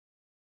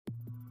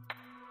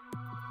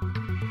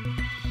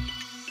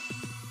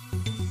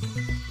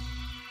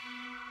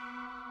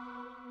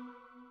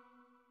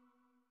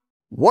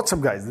What's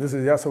up guys, this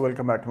is Yasser.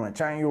 Welcome back to my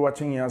channel. You're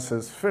watching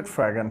Yasser's Fit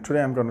Frag, and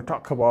today I'm going to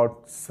talk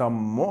about some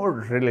more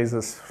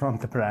releases from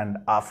the brand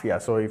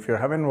AAfiya. So if you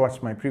haven't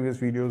watched my previous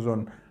videos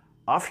on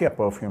AAfiya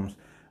perfumes,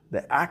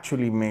 they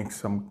actually make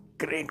some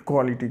great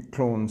quality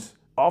clones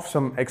of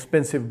some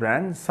expensive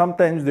brands.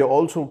 Sometimes they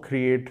also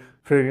create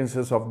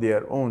fragrances of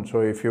their own.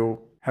 So if you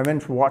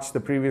haven't watched the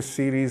previous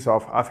series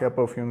of AAfiya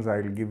perfumes,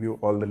 I'll give you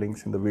all the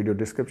links in the video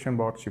description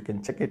box. You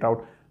can check it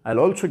out. I'll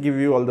also give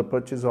you all the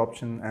purchase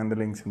option and the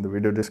links in the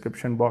video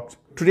description box.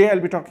 Today I'll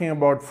be talking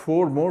about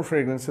 4 more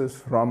fragrances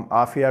from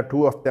AAfiya.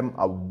 2 of them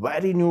are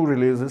very new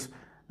releases,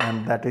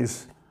 and that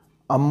is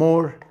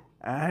AMOUR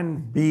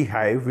and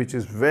BEEHIVE, which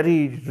is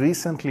very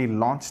recently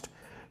launched.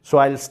 So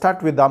I'll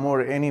start with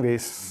AMOUR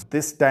anyways.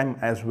 This time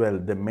as well,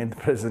 they made the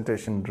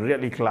presentation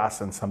really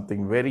class and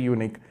something very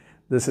unique.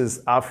 This is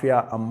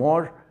AAfiya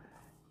AMOUR.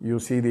 You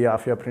see the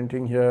AAfiya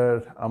printing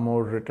here,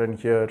 AMOUR written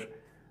here.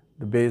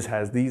 The base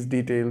has these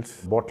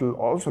details. Bottle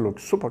also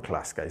looks super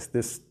class, guys.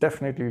 This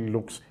definitely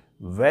looks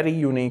very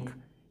unique.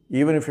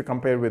 Even if you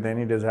compare with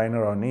any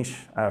designer or niche,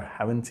 I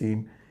haven't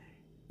seen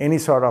any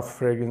sort of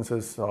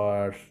fragrances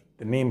or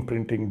the name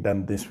printing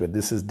done this way.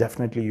 This is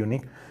definitely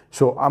unique.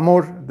 So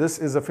AMOUR, this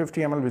is a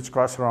 50 ml which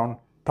costs around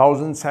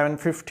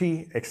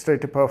 1750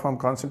 extractive perfume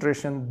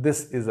concentration.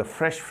 This is a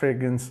fresh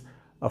fragrance,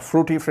 a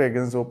fruity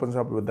fragrance. Opens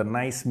up with a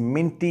nice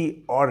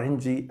minty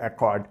orangey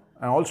accord,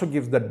 and also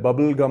gives that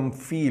bubblegum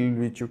feel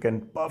which you can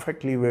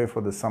perfectly wear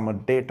for the summer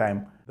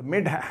daytime. The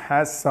mid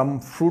has some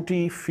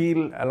fruity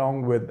feel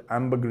along with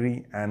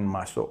ambergris and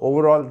musk. So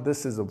overall,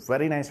 this is a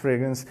very nice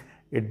fragrance.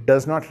 It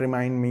does not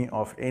remind me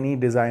of any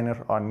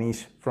designer or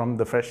niche from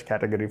the fresh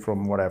category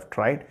from what I've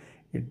tried.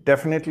 It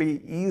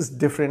definitely is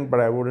different,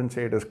 but I wouldn't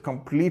say it is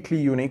completely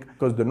unique,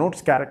 because the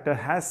notes character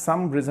has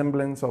some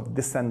resemblance of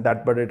this and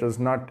that, but it does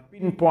not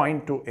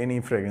pinpoint to any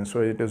fragrance. So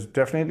it is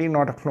definitely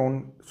not a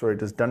clone. So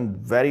it is done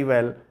very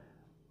well.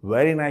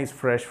 Very nice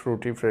fresh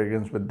fruity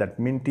fragrance with that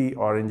minty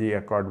orangey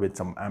accord with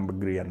some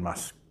ambergris and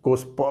musk.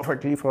 Goes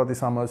perfectly for the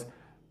summers.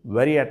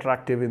 Very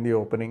attractive in the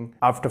opening.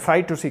 After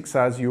 5 to 6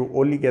 hours, you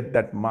only get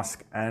that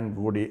musk and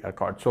woody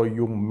accord. So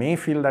you may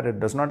feel that it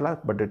does not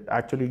last, but it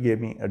actually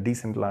gave me a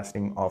decent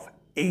lasting of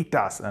 8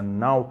 hours. And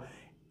now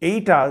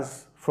 8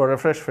 hours for a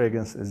fresh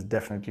fragrance is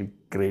definitely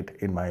great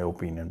in my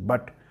opinion.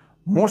 But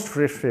most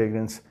fresh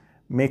fragrance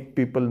make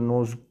people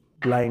nose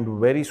blind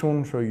very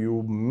soon, so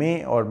you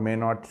may or may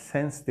not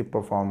sense the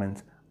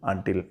performance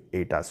until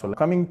 8 hours. So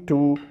coming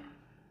to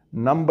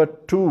number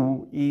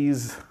 2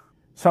 is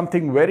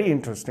something very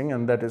interesting,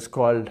 and that is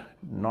called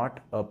Not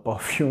a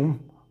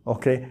Perfume.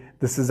 Okay,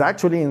 this is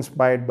actually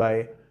inspired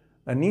by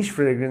a niche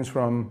fragrance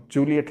from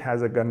Juliet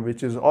Has a Gun,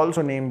 which is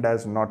also named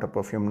as Not a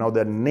Perfume. Now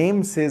the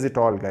name says it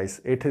all,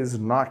 guys. It is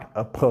not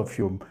a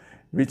perfume,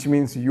 which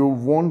means you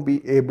won't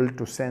be able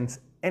to sense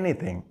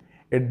anything.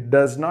 It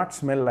does not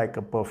smell like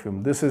a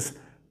perfume. This is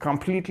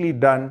completely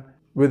done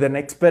with an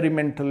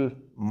experimental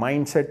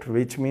mindset,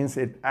 which means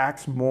it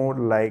acts more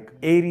like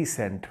airy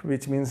scent,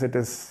 which means it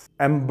is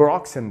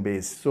ambroxan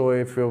based. So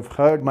if you've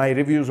heard my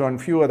reviews on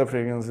few other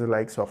fragrances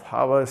like of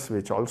Havas,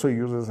 which also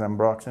uses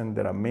ambroxan,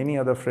 there are many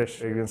other fresh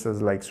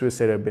fragrances like Swiss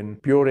Arabian,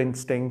 Pure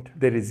Instinct,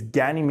 there is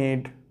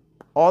Ganymede.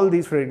 All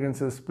these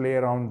fragrances play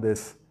around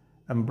this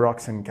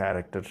ambroxan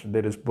character.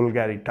 There is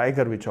Bulgari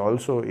Tiger, which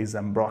also is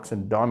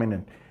ambroxan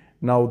dominant.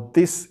 Now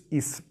this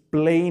is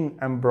plain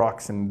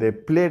ambroxan. They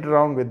played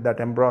around with that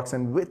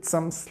ambroxan with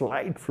some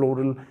slight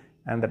floral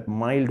and that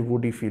mild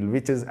woody feel,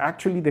 which is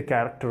actually the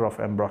character of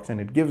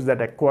ambroxan. It gives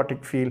that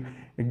aquatic feel.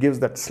 It gives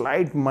that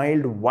slight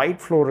mild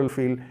white floral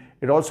feel.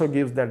 It also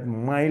gives that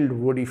mild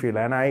woody feel.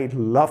 And I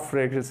love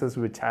fragrances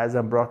which has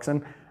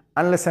ambroxan,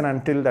 unless and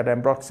until that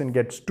ambroxan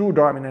gets too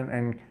dominant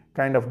and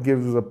kind of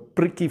gives a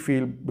pricky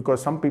feel,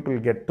 because some people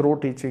get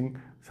throat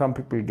itching, some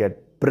people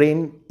get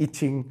brain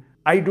itching.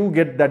 I do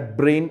get that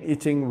brain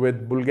itching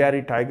with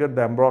Bulgari Tiger.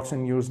 The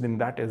ambroxan used in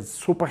that is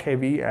super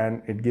heavy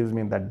and it gives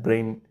me that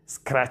brain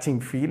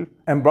scratching feel.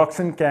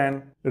 Ambroxan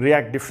can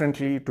react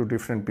differently to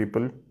different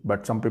people,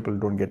 but some people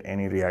don't get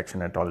any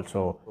reaction at all.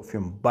 So if you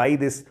buy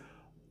this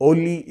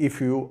only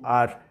if you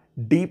are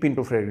deep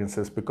into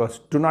fragrances, because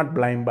do not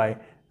blind buy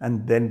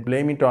and then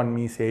blame it on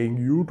me saying,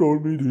 you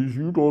told me this,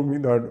 you told me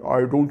that,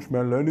 I don't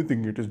smell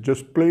anything, it is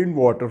just plain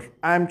water.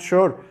 I'm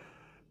sure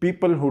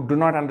people who do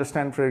not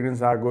understand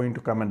fragrance are going to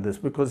comment this,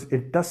 because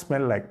it does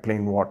smell like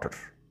plain water.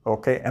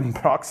 Okay,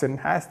 ambroxan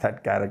has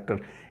that character.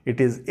 It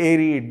is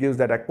airy, it gives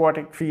that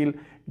aquatic feel,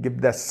 gives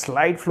that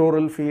slight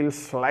floral feel,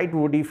 slight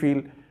woody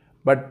feel,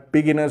 but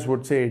beginners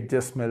would say it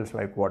just smells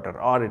like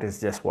water, or it is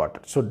just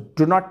water. So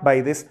do not buy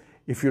this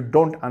if you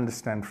don't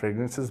understand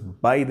fragrances.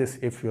 Buy this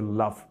if you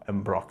love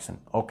ambroxan.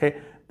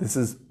 Okay, this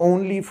is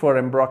only for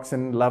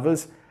ambroxan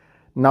lovers.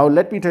 Now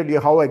let me tell you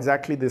how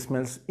exactly this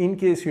smells. In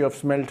case you have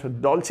smelled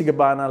Dolce &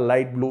 Gabbana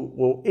Light Blue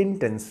or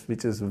Intense,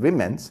 which is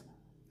women's,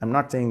 I'm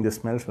not saying this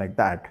smells like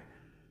that,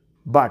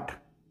 but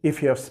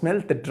if you have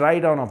smelled the dry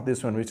down of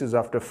this one, which is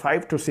after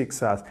 5 to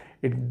 6 hours,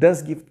 it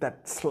does give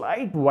that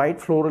slight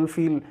white floral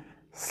feel,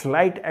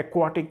 slight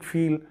aquatic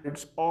feel.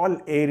 It's all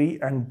airy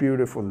and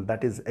beautiful.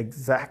 That is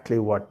exactly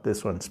what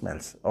this one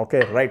smells.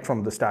 Okay, right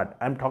from the start.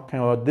 I'm talking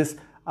about this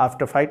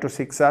after 5 to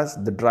 6 hours,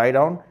 the dry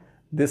down.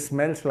 This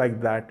smells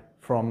like that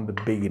from the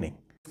beginning.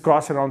 It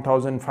costs around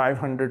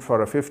 1,500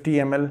 for a 50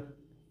 ml.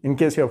 In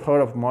case you have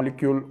heard of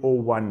Molecule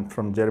 01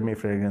 from Jeremy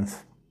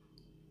Fragrance,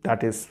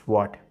 that is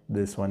what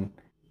this one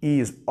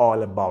is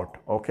all about.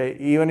 Okay,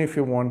 even if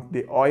you want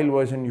the oil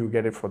version, you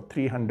get it for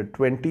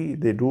 320.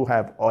 They do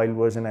have oil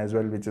version as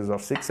well, which is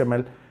of 6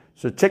 ml.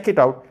 So check it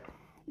out.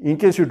 In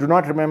case you do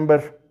not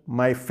remember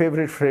my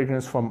favorite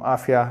fragrance from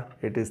AAfiya,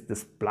 it is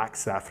this black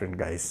saffron,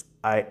 guys.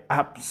 I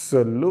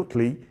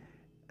absolutely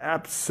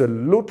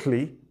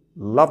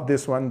love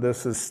this one.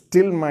 This is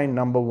still my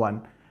number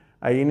one.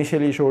 I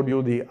initially showed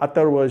you the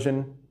other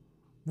version,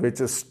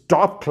 which is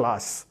top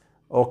class.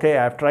 Okay,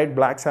 I've tried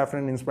black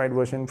saffron inspired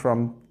version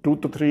from 2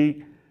 to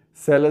 3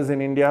 sellers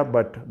in India,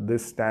 but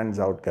this stands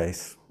out,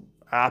 guys.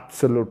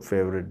 Absolute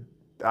favorite.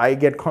 I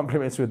get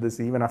compliments with this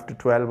even after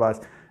 12 hours.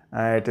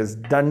 It is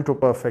done to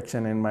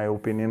perfection in my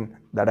opinion,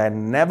 that I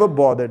never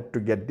bothered to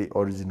get the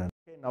original.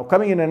 Okay, now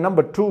coming in at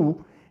number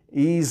 2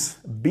 is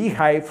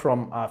BEEHIVE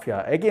from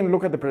AAfiya. Again,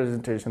 look at the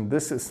presentation.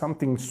 This is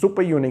something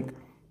super unique.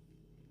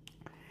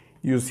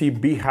 You see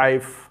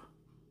BEEHIVE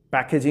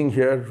packaging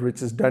here,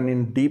 which is done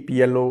in deep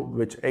yellow,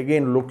 which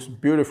again looks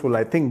beautiful.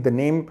 I think the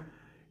name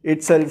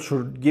itself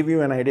should give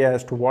you an idea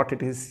as to what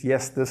it is.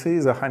 Yes, this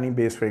is a honey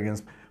based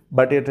fragrance,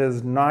 but it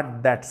is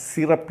not that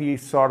syrupy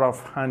sort of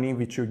honey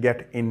which you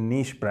get in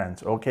niche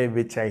brands, okay,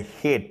 which I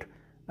hate.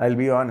 I'll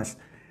be honest.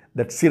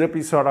 That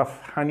syrupy sort of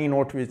honey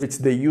note which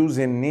they use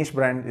in niche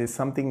brand is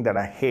something that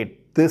I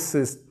hate. This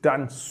is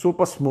done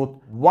super smooth.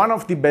 One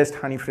of the best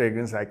honey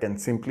fragrance, I can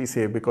simply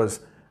say,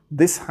 because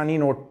this honey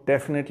note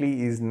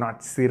definitely is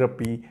not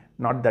syrupy,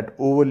 not that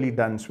overly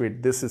done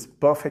sweet. This is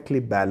perfectly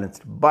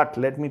balanced. But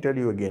let me tell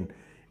you again,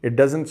 it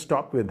doesn't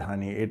stop with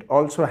honey. It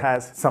also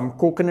has some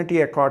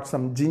coconutty accord,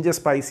 some ginger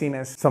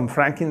spiciness, some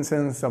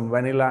frankincense, some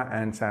vanilla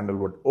and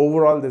sandalwood.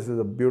 Overall, this is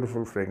a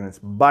beautiful fragrance.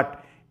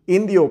 But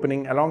in the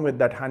opening, along with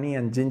that honey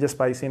and ginger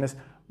spiciness,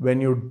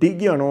 when you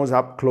dig your nose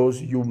up close,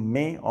 you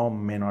may or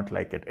may not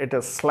like it. It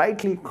is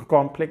slightly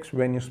complex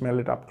when you smell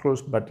it up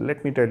close, but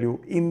let me tell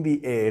you, in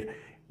the air,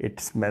 it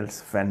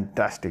smells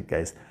fantastic,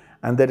 guys.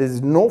 And there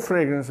is no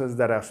fragrances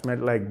that have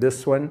smelled like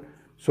this one.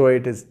 So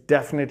it is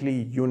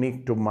definitely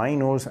unique to my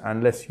nose,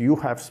 unless you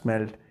have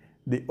smelled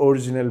the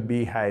original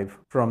BEEHIVE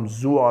from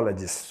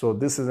Zoologist. So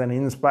this is an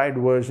inspired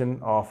version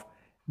of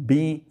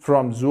Bee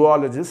from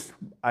Zoologist.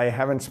 I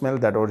haven't smelled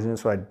that original,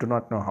 so I do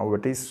not know how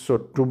it is. So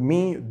to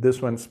me,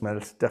 this one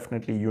smells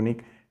definitely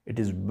unique. It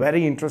is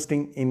very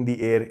interesting in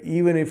the air.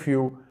 Even if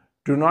you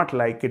do not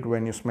like it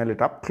when you smell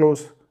it up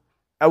close,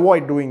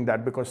 avoid doing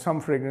that, because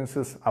some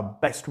fragrances are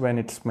best when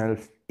it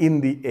smells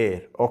in the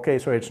air. Okay,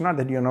 so it's not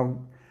that you're not,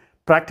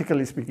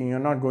 practically speaking, you're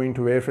not going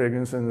to wear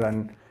fragrances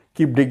and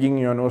keep digging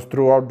your nose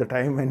throughout the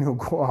time when you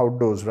go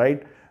outdoors,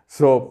 right?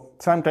 So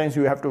sometimes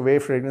you have to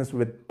wear fragrance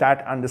with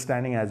that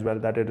understanding as well,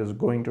 that it is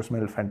going to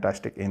smell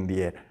fantastic in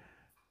the air.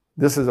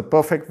 This is a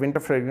perfect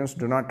winter fragrance.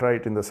 Do not try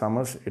it in the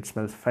summers. It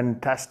smells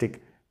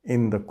fantastic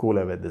in the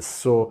cooler weathers.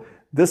 So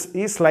this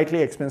is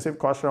slightly expensive,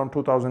 costs around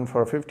 2,000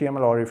 for a 50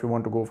 ml, or if you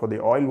want to go for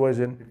the oil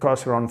version, it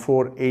costs around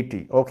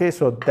 480. Okay,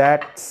 so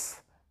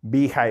that's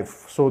BEEHIVE.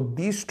 So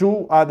these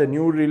two are the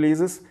new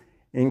releases.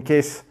 In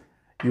case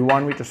you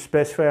want me to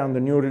specify on the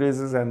new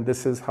releases, and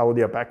this is how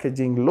their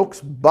packaging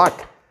looks,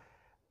 but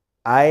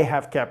I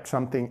have kept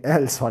something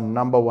else on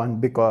number 1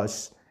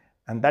 because,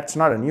 and that's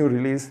not a new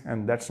release,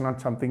 and that's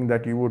not something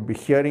that you would be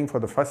hearing for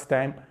the first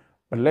time,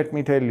 but let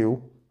me tell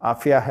you,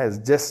 AAfiya has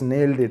just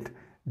nailed it,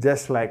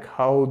 just like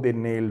how they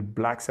nailed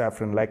black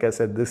saffron. Like I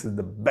said, this is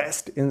the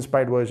best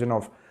inspired version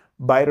of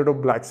Byredo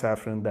black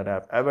saffron that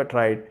I've ever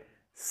tried.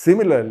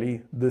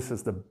 Similarly, this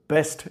is the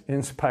best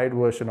inspired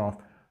version of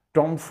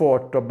Tom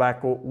Ford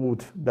tobacco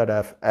oud that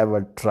I've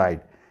ever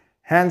tried.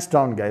 Hands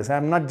down, guys.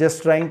 I'm not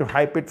just trying to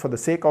hype it for the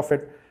sake of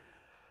it.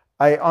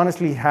 I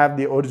honestly have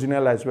the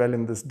original as well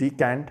in this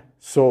decant.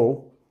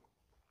 So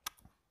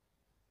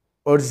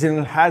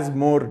original has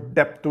more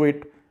depth to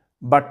it,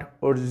 but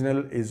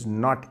original is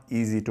not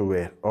easy to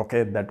wear.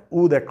 Okay, that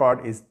oud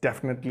accord is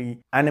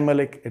definitely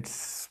animalic.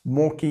 It's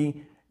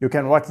smoky. You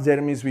can watch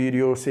Jeremy's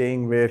video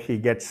saying where he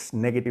gets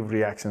negative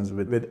reactions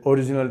with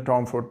original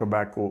Tom Ford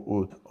tobacco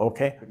oud.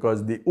 Okay,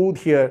 because the oud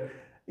here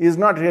is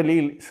not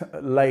really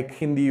like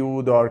Hindi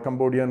oud or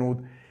Cambodian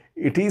oud.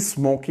 It is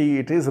smoky.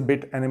 It is a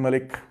bit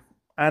animalic.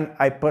 And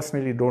I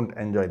personally don't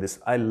enjoy this.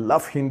 I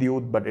love Hindi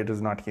oud, but it is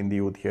not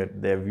Hindi oud here.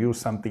 They've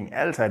used something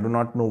else. I do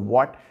not know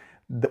what.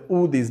 The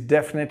oud is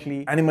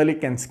definitely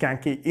animalic and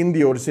skanky in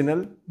the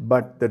original,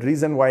 but the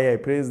reason why I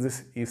praise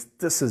this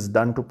is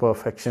done to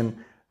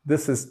perfection.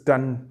 This is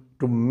done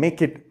to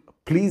make it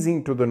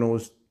pleasing to the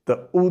nose.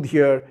 The oud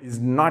here is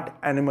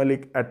not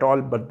animalic at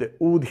all, but the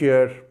oud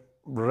here,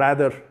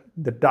 rather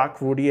the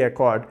dark woody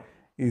accord,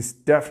 is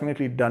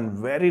definitely done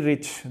very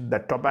rich. The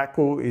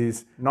tobacco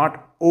is not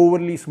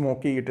overly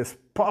smoky. It is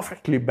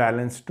perfectly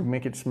balanced to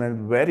make it smell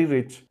very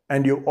rich.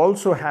 And you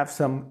also have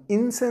some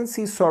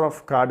incensey sort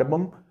of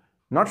cardamom,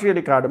 not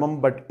really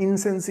cardamom, but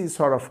incensey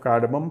sort of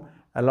cardamom,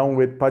 along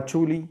with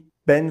patchouli,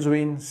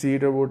 benzoin,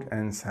 cedarwood,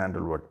 and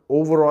sandalwood.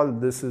 Overall,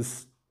 this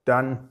is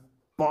done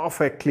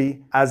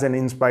perfectly as an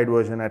inspired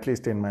version, at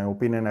least in my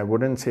opinion. I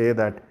wouldn't say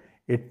that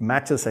it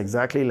matches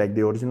exactly like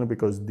the original,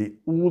 because the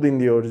oud in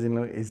the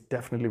original is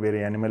definitely very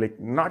animalic,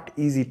 not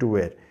easy to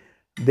wear.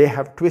 They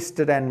have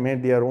twisted and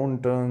made their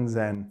own turns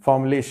and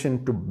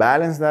formulation to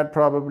balance that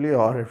probably,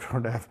 or it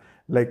would have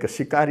like a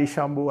shikari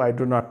shampoo, I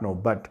do not know.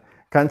 But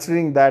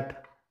considering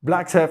that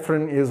Black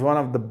Saffron is one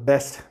of the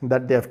best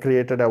that they have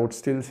created, I would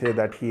still say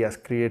that he has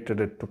created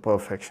it to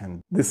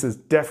perfection. This is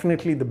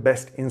definitely the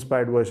best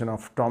inspired version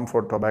of Tom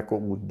Ford tobacco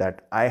oud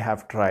that I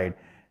have tried.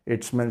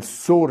 It smells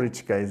so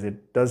rich, guys.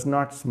 It does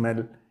not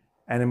smell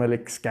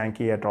animalic,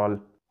 skanky at all.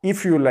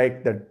 If you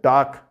like the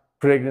dark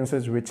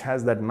fragrances which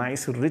has that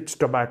nice rich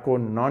tobacco,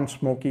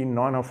 non-smoky,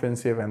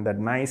 non-offensive, and that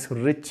nice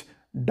rich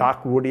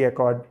dark woody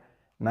accord,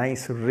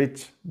 nice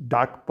rich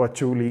dark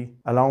patchouli,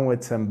 along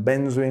with some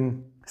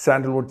benzoin,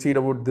 sandalwood,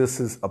 cedarwood, this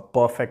is a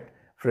perfect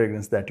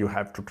fragrance that you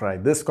have to try.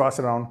 This costs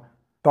around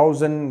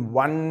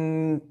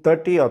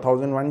 1,130 or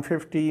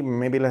 1,150,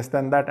 maybe less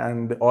than that,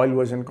 and the oil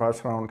version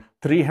costs around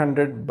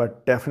 300,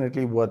 but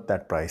definitely worth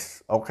that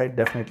price. Okay,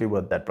 definitely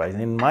worth that price.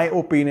 In my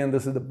opinion,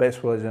 this is the best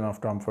version of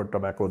Tom Ford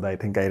tobacco. I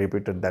think I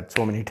repeated that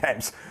so many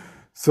times.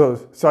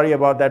 So sorry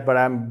about that, but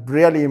I'm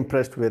really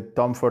impressed with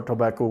Tom Ford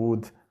tobacco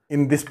oud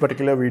in this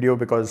particular video,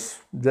 because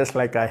just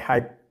like I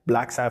hype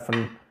Black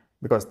Saffron,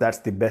 because that's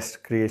the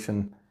best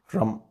creation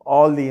from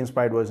all the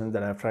inspired versions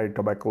that I've tried.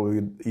 Tobacco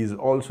is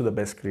also the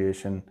best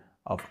creation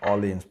of all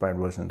the inspired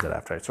versions that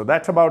I've tried. So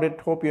that's about it.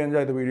 Hope you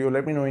enjoyed the video.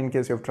 Let me know in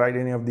case you've tried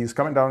any of these.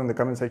 Comment down in the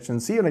comment section.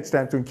 See you next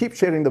time. So keep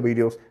sharing the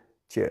videos.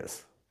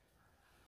 Cheers.